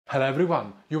Hello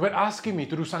everyone, you were asking me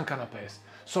to do some canapés.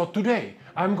 So today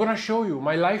I'm gonna show you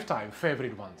my lifetime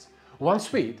favorite ones. One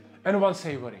sweet and one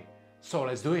savory. So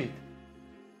let's do it.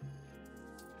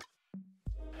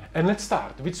 And let's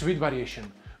start with sweet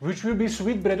variation, which will be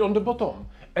sweet bread on the bottom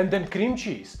and then cream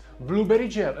cheese, blueberry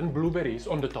gel and blueberries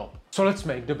on the top. So let's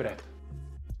make the bread.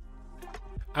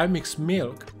 I mix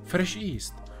milk, fresh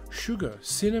yeast, sugar,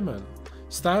 cinnamon,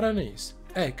 star anise,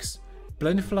 eggs,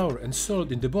 plain flour and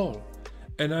salt in the bowl.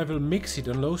 And I will mix it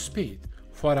on low speed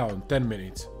for around 10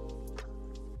 minutes.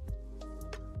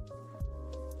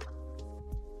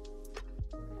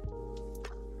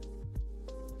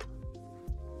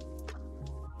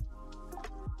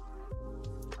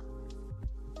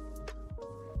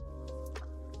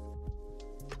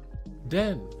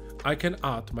 Then I can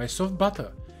add my soft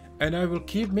butter and I will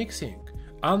keep mixing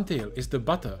until the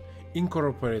butter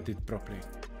incorporated properly.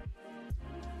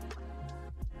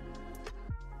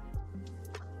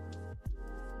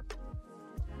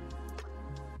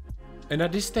 And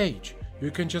at this stage,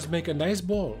 you can just make a nice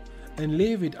ball and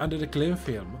leave it under the cling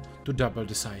film to double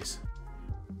the size.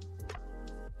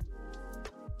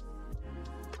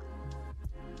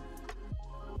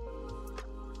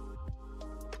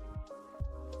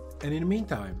 And in the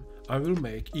meantime, I will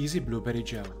make easy blueberry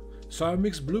gel. So I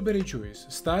mix blueberry juice,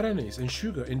 star anise and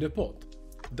sugar in the pot.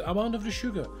 The amount of the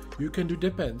sugar you can do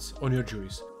depends on your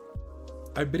juice.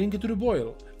 I bring it to the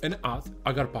boil and add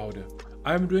agar powder.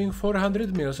 I am doing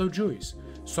 400 ml of juice,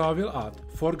 so I will add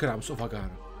 4 grams of agar.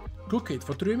 Cook it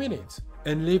for 3 minutes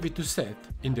and leave it to set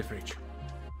in the fridge.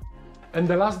 And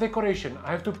the last decoration I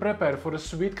have to prepare for the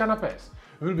sweet canapés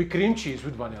will be cream cheese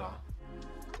with vanilla.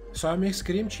 So I mix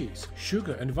cream cheese,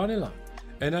 sugar and vanilla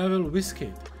and I will whisk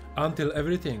it until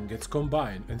everything gets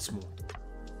combined and smooth.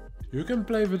 You can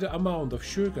play with the amount of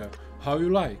sugar how you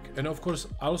like and of course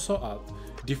also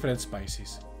add different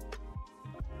spices.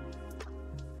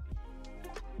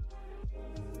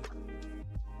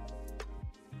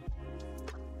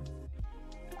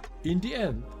 In the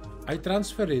end, I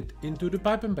transfer it into the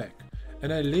piping bag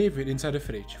and I leave it inside the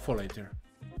fridge for later.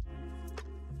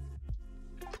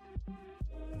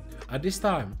 At this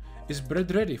time, is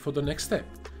bread ready for the next step,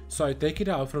 so I take it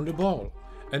out from the bowl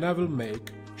and I will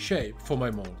make shape for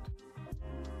my mold.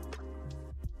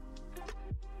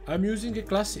 I'm using a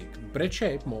classic bread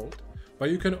shape mold,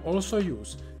 but you can also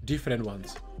use different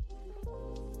ones.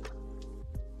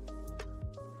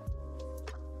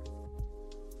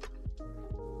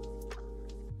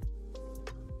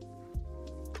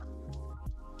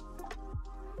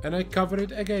 And I cover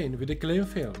it again with a cling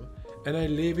film and I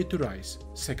leave it to rise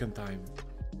second time.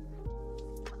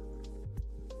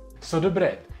 So the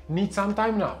bread needs some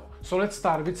time now, so let's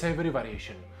start with savory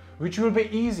variation, which will be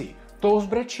easy toast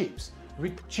bread chips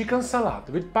with chicken salad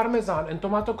with parmesan and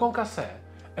tomato concassé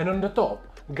and on the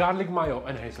top garlic mayo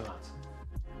and hazelnuts.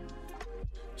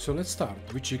 So let's start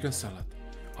with chicken salad.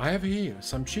 I have here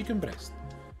some chicken breast,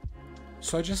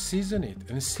 so I just season it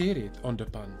and sear it on the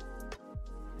pan.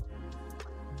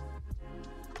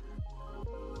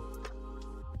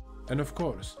 And of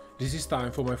course, this is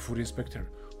time for my food inspector,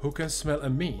 who can smell a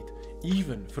meat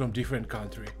even from different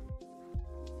country.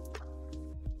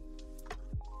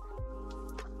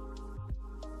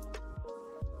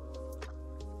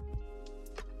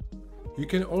 You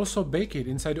can also bake it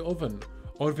inside the oven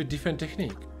or with different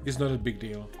technique, it's not a big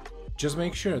deal. Just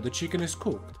make sure the chicken is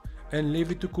cooked and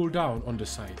leave it to cool down on the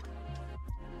side.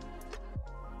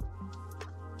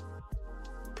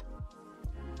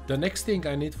 The next thing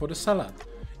I need for the salad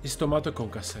is tomato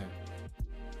concassé.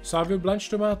 So I will blanch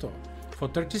tomato for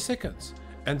 30 seconds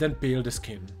and then peel the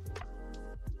skin.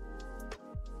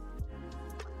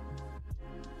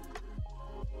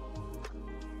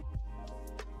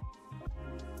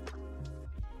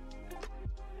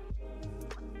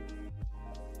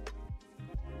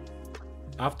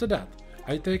 After that,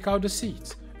 I take out the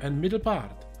seeds and middle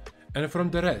part, and from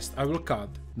the rest I will cut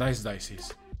nice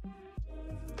dices.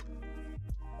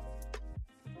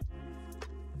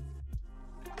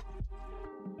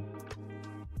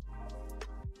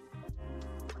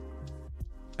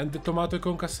 And the tomato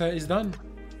concassé is done.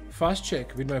 Fast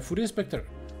check with my food inspector,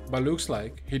 but looks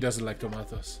like he doesn't like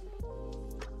tomatoes.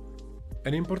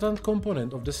 An important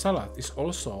component of the salad is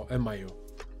also a mayo.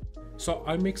 So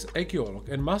I mix egg yolk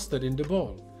and mustard in the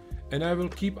bowl, and I will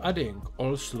keep adding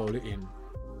all slowly in.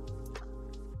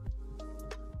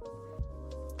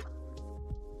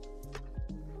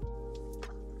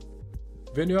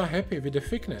 When you are happy with the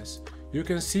thickness, you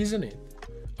can season it.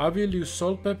 I will use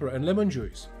salt, pepper and lemon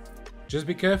juice. Just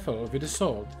be careful with the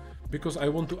salt, because I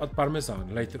want to add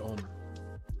parmesan later on.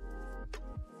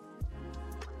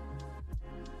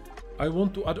 I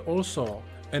want to add also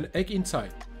and egg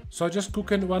inside. So I just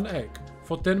cook in one egg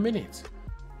for 10 minutes.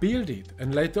 Peeled it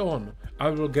and later on I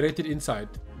will grate it inside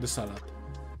the salad.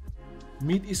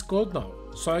 Meat is cold now,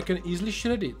 so I can easily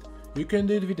shred it. You can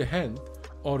do it with a hand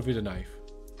or with a knife.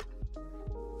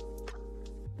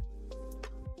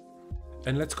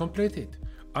 And let's complete it.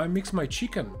 I mix my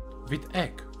chicken with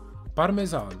egg,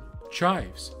 parmesan,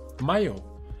 chives, mayo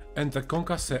and the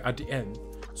concasse at the end,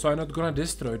 so I'm not gonna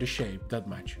destroy the shape that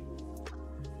much.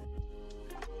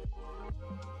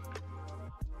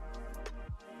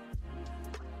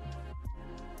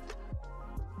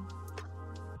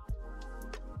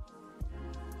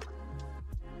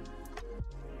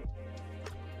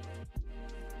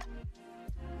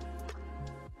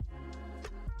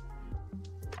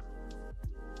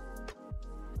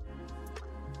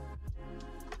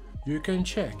 You can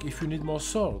check if you need more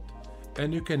salt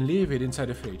and you can leave it inside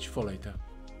the fridge for later.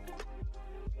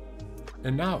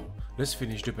 And now let's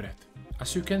finish the bread.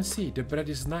 As you can see, the bread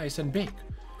is nice and big,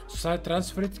 so I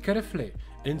transfer it carefully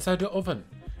inside the oven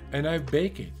and I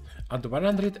bake it at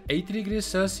 180 degrees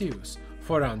Celsius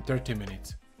for around 30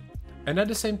 minutes. And at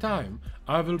the same time,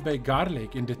 I will bake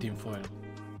garlic in the tin foil.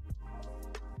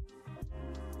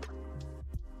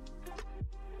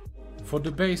 For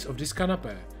the base of this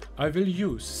canapé, I will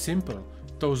use simple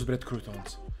toast bread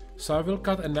croutons. So I will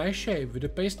cut a nice shape with a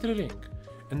pastry ring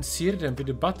and sear them with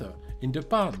the butter in the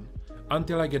pan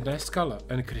until I get nice color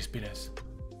and crispiness.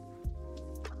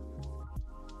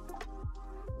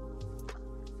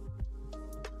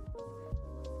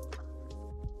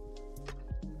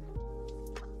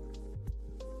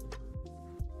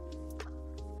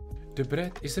 The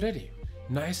bread is ready,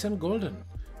 nice and golden,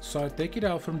 so I take it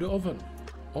out from the oven.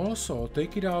 Also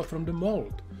take it out from the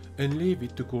mold and leave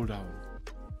it to cool down.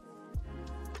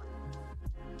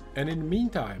 And in the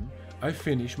meantime, I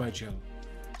finish my gel.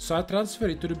 So I transfer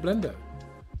it to the blender,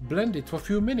 blend it for a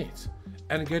few minutes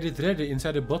and get it ready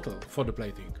inside a bottle for the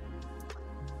plating.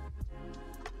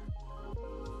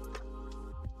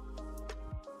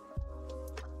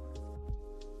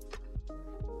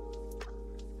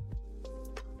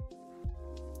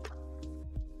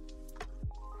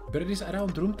 Bread is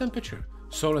around room temperature,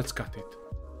 so let's cut it.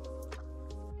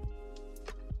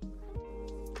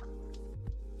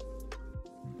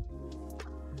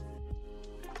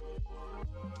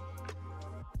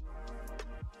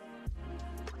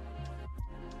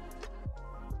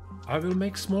 I will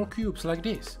make small cubes like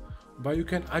this, but you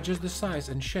can adjust the size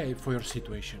and shape for your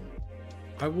situation.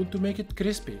 I want to make it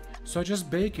crispy, so I just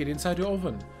bake it inside the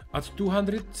oven at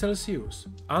 200 Celsius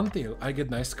until I get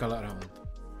nice color around.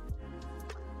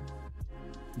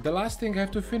 The last thing I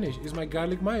have to finish is my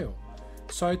garlic mayo,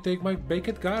 so I take my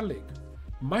baked garlic,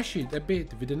 mash it a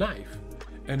bit with a knife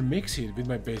and mix it with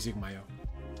my basic mayo.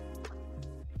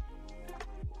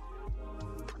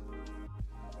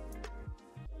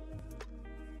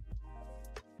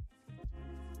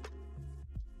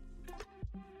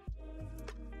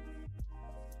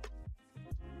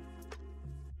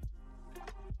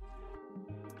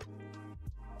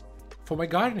 For my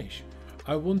garnish,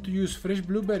 I want to use fresh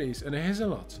blueberries and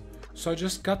hazelnuts, so I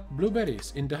just cut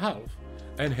blueberries into half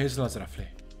and hazelnuts roughly.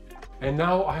 And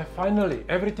now I have finally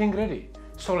everything ready,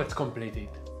 so let's complete it.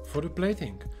 For the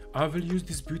plating, I will use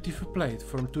this beautiful plate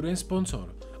from today's sponsor,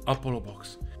 Apollo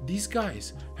Box. These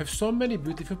guys have so many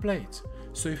beautiful plates,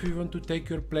 so if you want to take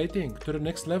your plating to the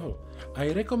next level,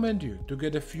 I recommend you to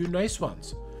get a few nice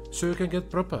ones, so you can get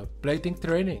proper plating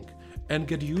training and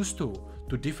get used to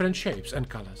different shapes and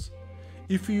colors.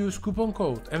 If you use coupon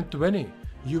code M20,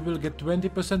 you will get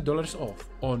 20% off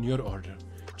on your order.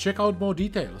 Check out more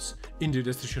details in the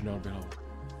description down below.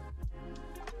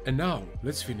 And now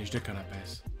let's finish the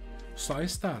canapés. So I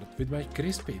start with my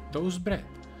crispy toast bread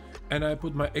and I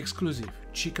put my exclusive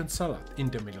chicken salad in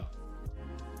the middle.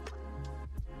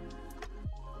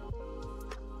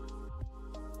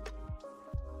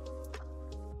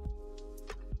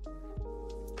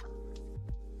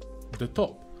 The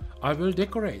top I will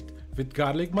decorate with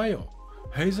garlic mayo,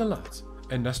 hazelnuts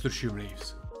and nasturtium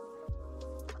leaves.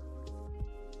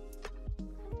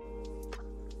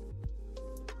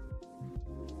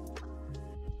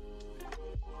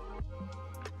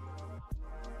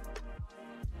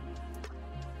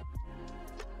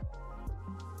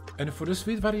 And for the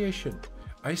sweet variation,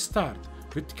 I start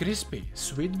with crispy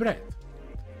sweet bread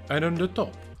and on the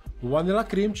top vanilla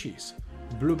cream cheese,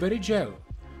 blueberry gel,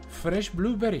 fresh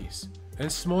blueberries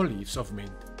and small leaves of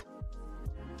mint.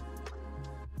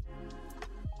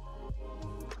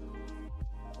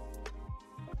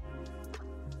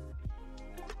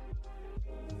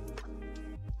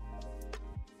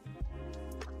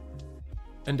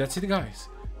 And that's it guys,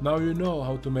 Now you know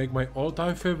how to make my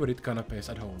all-time favorite canapés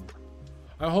at home.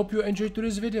 I hope you enjoyed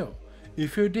today's video.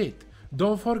 If you did,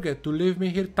 don't forget to leave me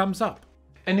here thumbs up.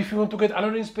 And if you want to get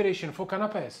another inspiration for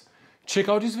canapés, check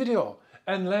out this video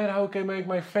and learn how I can make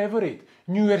my favorite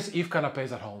New Year's Eve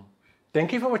canapés at home.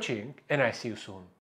 Thank you for watching and I see you soon.